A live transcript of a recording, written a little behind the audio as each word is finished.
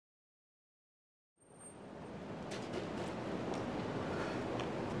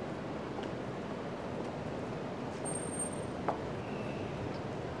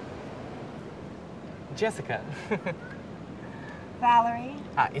Jessica. Valerie.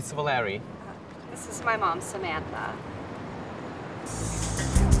 It's Valerie. This is my mom, Samantha.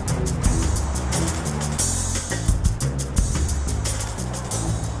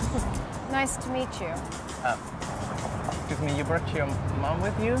 Nice to meet you. Excuse me, you brought your mom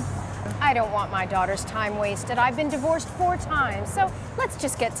with you? I don't want my daughter's time wasted. I've been divorced 4 times, so let's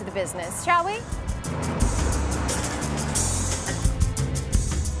just get to the business, shall we?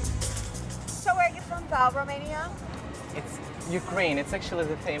 So where are you from, Val, Romania? It's Ukraine. It's actually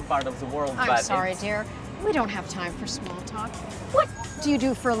the same part of the world, I'm but sorry, dear. We don't have time for small talk. What do you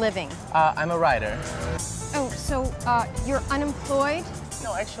do for a living? I'm a writer. Oh, so you're unemployed?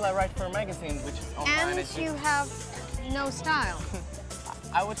 No, actually, I write for a magazine, which is online. And you have no style.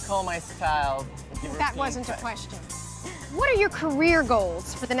 I would call my style European. That wasn't a question. What are your career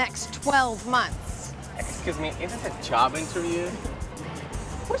goals for the next 12 months? Excuse me, is this a job interview?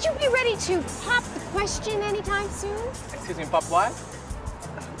 Would you be ready to pop the question anytime soon? Excuse me, Pop, what?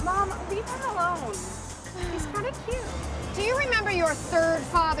 Mom, leave him alone. He's kind of cute. Do you remember your 3rd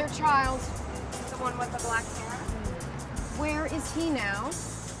father child? The one with the black hair? Where is he now?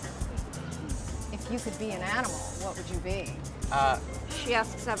 If you could be an animal, what would you be? She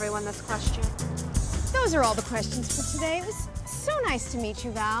asks everyone this question. Those are all the questions for today. It was so nice to meet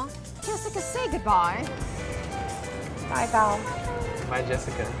you, Val. Jessica, say goodbye. Bye, Val. Bye,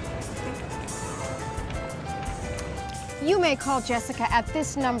 Jessica. You may call Jessica at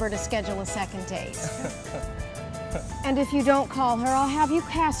this number to schedule a second date. And if you don't call her, I'll have you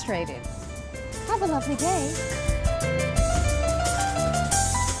castrated. Have a lovely day.